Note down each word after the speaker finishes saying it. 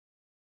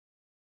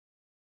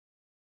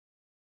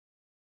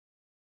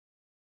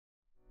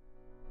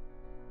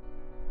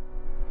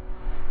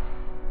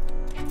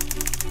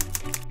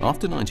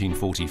After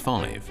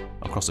 1945,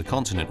 across a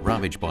continent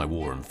ravaged by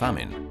war and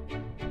famine,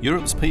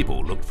 Europe's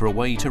people looked for a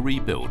way to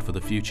rebuild for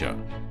the future.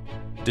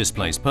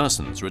 Displaced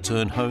persons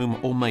returned home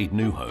or made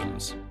new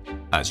homes,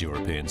 as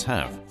Europeans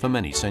have for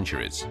many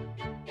centuries.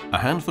 A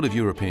handful of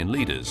European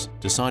leaders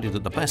decided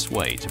that the best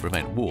way to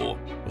prevent war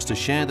was to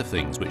share the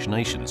things which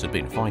nations had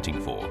been fighting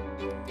for,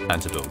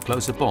 and to build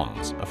closer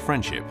bonds of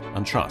friendship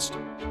and trust.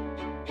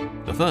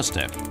 The first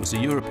step was the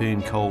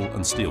European Coal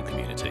and Steel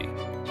Community.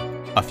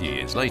 A few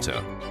years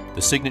later,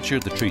 the signature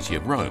of the Treaty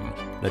of Rome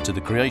led to the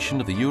creation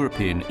of the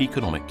European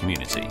Economic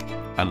Community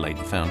and laid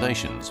the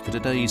foundations for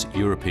today's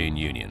European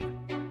Union.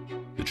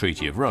 The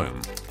Treaty of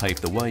Rome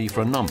paved the way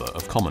for a number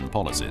of common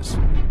policies.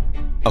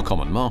 A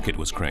common market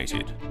was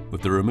created,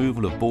 with the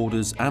removal of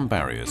borders and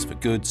barriers for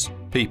goods,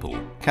 people,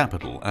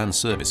 capital and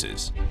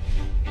services.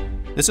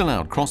 This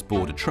allowed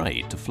cross-border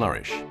trade to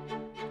flourish,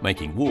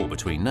 making war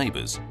between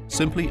neighbours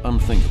simply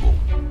unthinkable,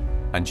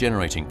 and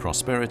generating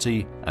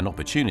prosperity and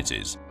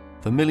opportunities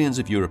for millions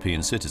of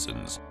European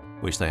citizens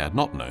which they had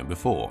not known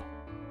before.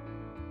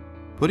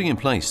 Putting in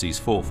place these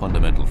four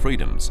fundamental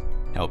freedoms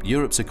helped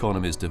Europe's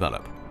economies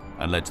develop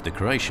and led to the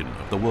creation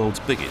of the world's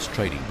biggest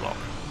trading bloc.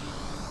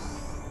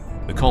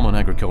 The Common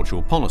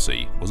Agricultural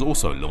Policy was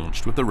also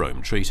launched with the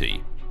Rome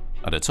Treaty,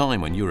 at a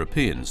time when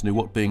Europeans knew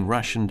what being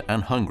rationed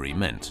and hungry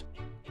meant.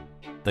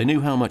 They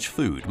knew how much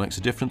food makes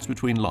a difference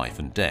between life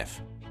and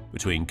death,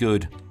 between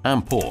good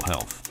and poor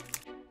health.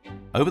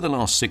 Over the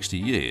last 60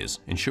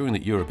 years, ensuring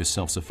that Europe is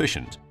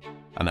self-sufficient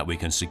and that we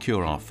can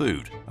secure our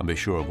food and be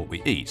sure of what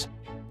we eat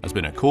has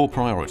been a core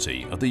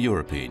priority of the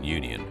European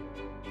Union.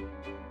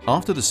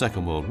 After the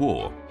Second World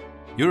War,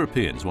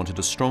 Europeans wanted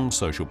a strong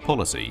social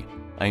policy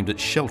aimed at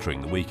sheltering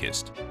the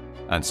weakest,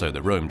 and so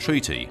the Rome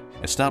Treaty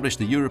established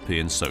the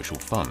European Social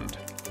Fund.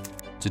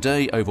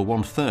 Today, over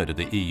 1/3 of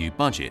the EU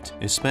budget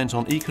is spent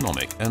on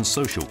economic and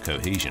social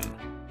cohesion.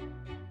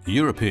 The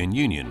European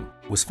Union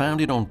was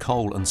founded on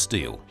coal and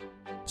steel.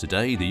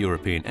 Today, the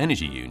European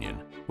Energy Union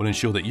will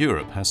ensure that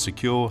Europe has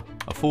secure,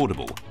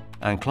 affordable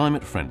and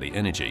climate-friendly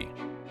energy.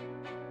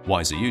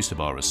 Wiser use of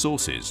our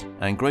resources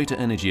and greater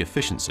energy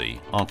efficiency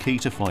are key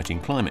to fighting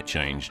climate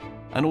change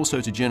and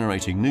also to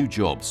generating new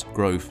jobs,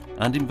 growth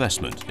and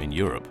investment in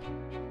Europe.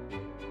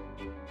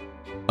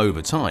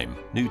 Over time,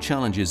 new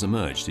challenges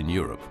emerged in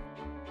Europe,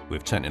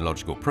 with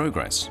technological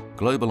progress,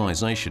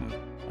 globalization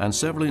and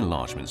several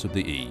enlargements of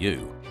the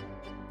EU.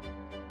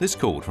 This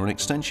called for an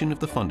extension of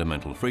the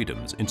fundamental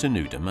freedoms into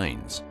new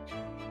domains.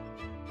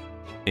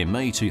 In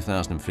May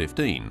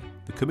 2015,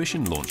 the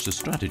Commission launched a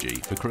strategy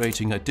for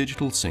creating a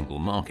digital single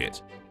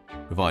market,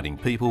 providing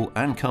people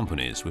and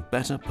companies with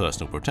better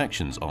personal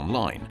protections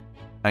online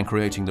and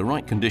creating the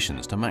right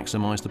conditions to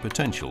maximize the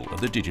potential of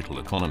the digital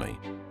economy.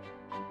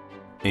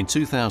 In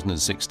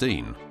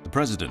 2016, the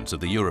President of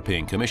the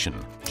European Commission,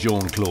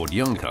 Jean-Claude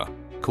Juncker,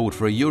 called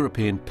for a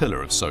European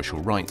pillar of social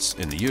rights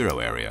in the euro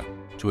area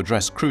to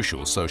address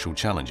crucial social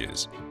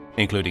challenges,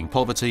 including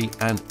poverty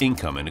and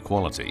income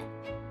inequality.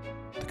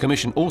 The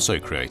Commission also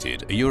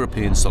created a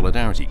European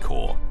Solidarity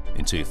Corps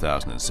in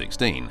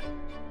 2016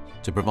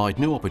 to provide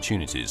new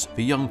opportunities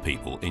for young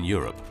people in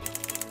Europe.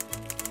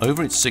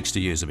 Over its 60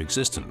 years of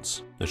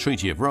existence, the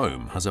Treaty of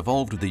Rome has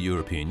evolved with the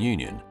European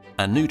Union,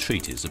 and new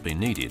treaties have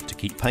been needed to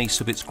keep pace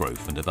with its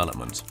growth and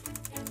development.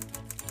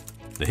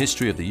 The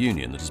history of the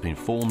Union that has been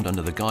formed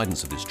under the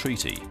guidance of this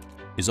treaty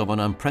is of an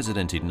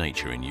unprecedented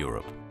nature in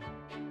Europe.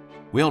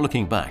 We are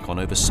looking back on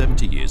over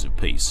 70 years of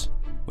peace,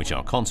 which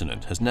our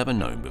continent has never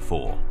known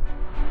before.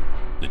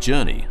 The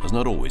journey has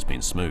not always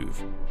been smooth.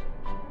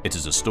 It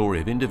is a story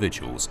of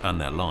individuals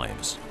and their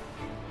lives.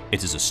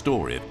 It is a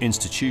story of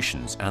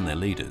institutions and their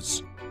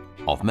leaders,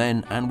 of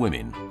men and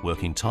women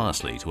working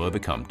tirelessly to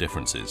overcome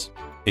differences.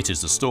 It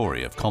is the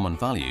story of common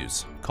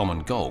values, common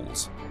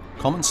goals,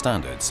 common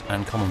standards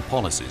and common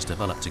policies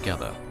developed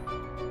together,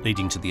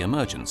 leading to the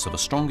emergence of a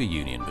stronger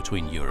union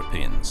between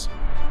Europeans.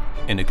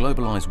 In a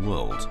globalized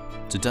world,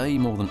 today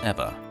more than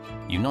ever,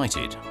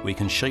 united we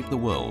can shape the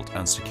world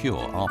and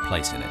secure our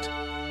place in it.